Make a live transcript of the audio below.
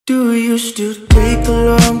Do you still take a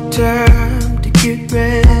long time to get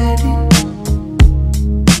ready?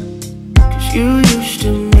 'Cause you used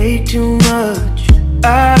to make too much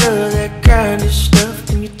out of that kind of stuff.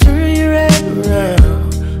 When you turn your head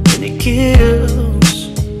around and it kills,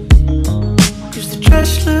 'cause the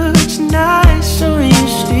dress looks nice on you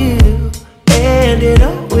still, and it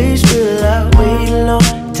always will. I wait a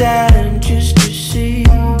long time just to see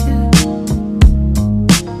you.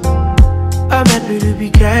 I'm happy to be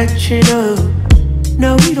catching up. No,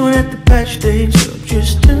 we don't have to patch things up.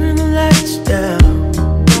 Just turn the lights down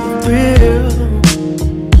for the thrill.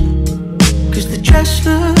 'Cause the dress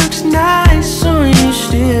looks nice on you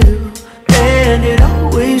still, and it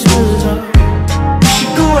always was. We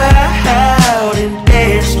should go out and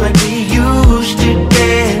dance like we used to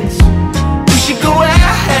dance. We should go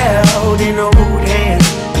out in old hands,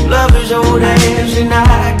 lovers old hands, and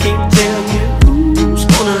I can't tell you who's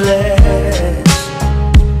gonna last.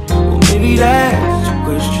 Well, maybe that's a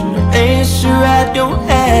question, an answer I don't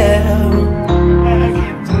have.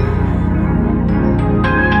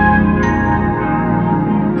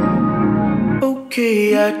 Okay,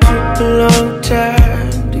 I took a long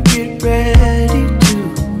time to get ready to,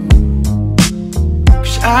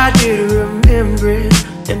 'cause I didn't remember it,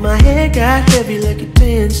 and my head got heavy like it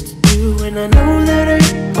tends to do. And I know that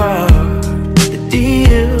ain't part of the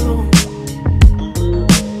deal,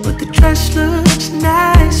 but the dress looks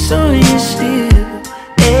nice on you still,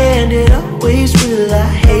 and it always will. I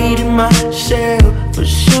hated myself for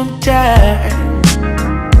some time,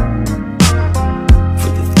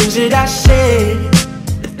 for the things that I said,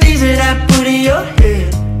 the things that I put in your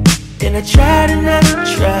head. And I tried and I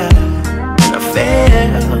tried and I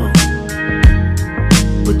failed,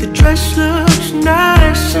 but the dress looks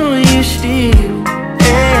nice on you still,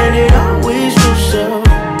 and it always will. So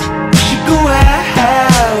we should go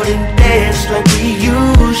out and dance like we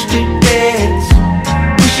used to dance.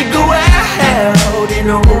 We should go out in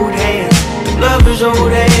old hands, lovers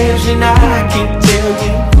old hands, and I can't tell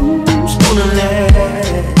you who's gonna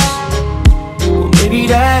last. Well, maybe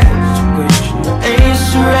that's a question, an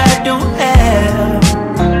answer I don't have.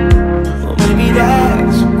 Well, maybe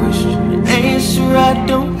that's a question, an answer I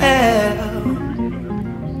don't have.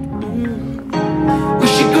 We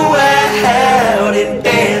should go out and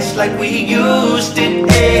dance like we used to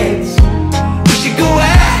dance. We should go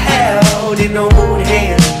out in old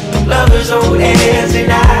hands, lovers old hands,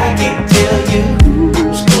 and I can't